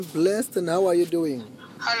Blessed, and how are you doing?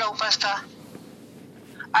 Hello, Pastor.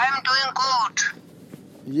 I'm doing good.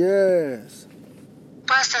 Yes.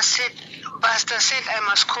 Pastor said I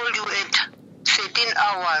must call you at 13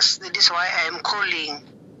 hours. That is why I am calling.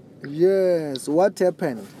 Yes. What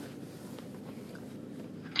happened?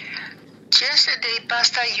 Yesterday,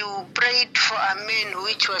 Pastor, you prayed for a man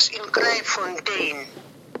which was in Kraaifontein.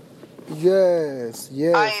 Yes.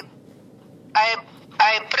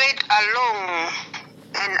 I prayed along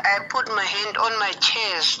and I put my hand on my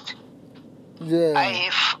chest. Yeah. I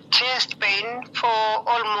have chest pain for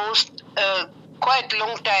almost quite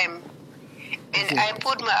long time. And I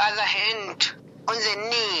put my other hand on the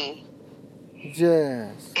knee.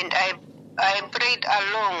 Yes. And I prayed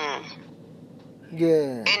along.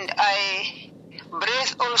 Yeah. And I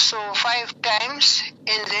breathed also 5 times.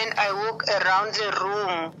 And then I walked around the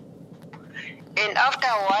room. And after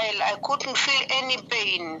a while, I couldn't feel any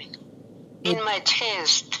pain in my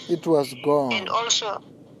chest. It was gone. And also,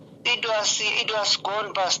 it was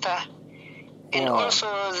gone, Pastor. And Wow. also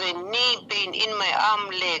the knee pain in my arm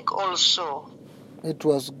leg also. It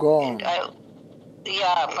was gone.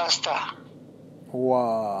 Yeah, Pastor.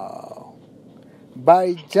 Wow.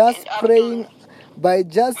 By just praying, by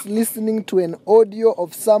just listening to an audio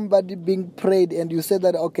of somebody being prayed, and you said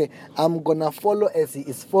that, okay, I'm gonna follow as he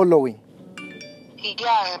is following.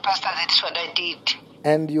 Yeah, Pastor, that's what I did.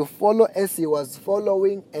 And you follow as he was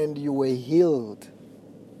following, and you were healed.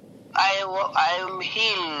 I am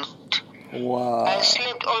healed. Wow. I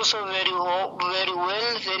slept also very well.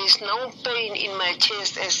 There is no pain in my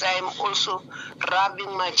chest as I am also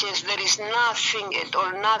rubbing my chest. There is nothing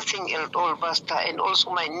at all, Pastor. And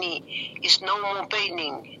also my knee is no more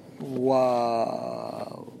paining.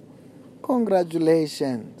 Wow.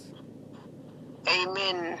 Congratulations.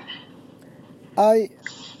 Amen.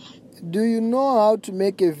 Do you know how to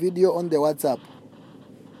make a video on the WhatsApp?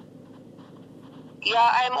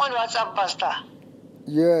 Yeah, I'm on WhatsApp, Pastor.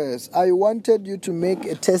 Yes, I wanted you to make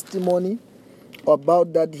a testimony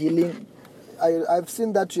about that healing. I've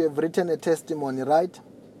seen that you have written a testimony, right?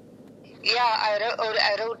 Yeah,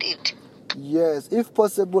 I wrote it. Yes, if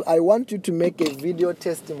possible, I want you to make a video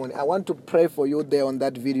testimony. I want to pray for you there on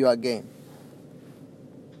that video again.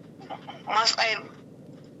 Must I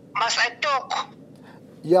talk?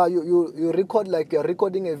 Yeah, you record like you're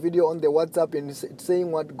recording a video on the WhatsApp and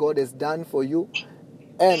saying what God has done for you.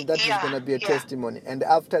 And that is going to be a testimony. And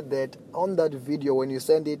after that, on that video, when you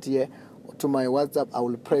send it here to my WhatsApp, I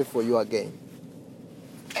will pray for you again.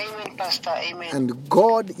 Amen, Pastor. Amen. And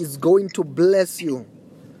God is going to bless you.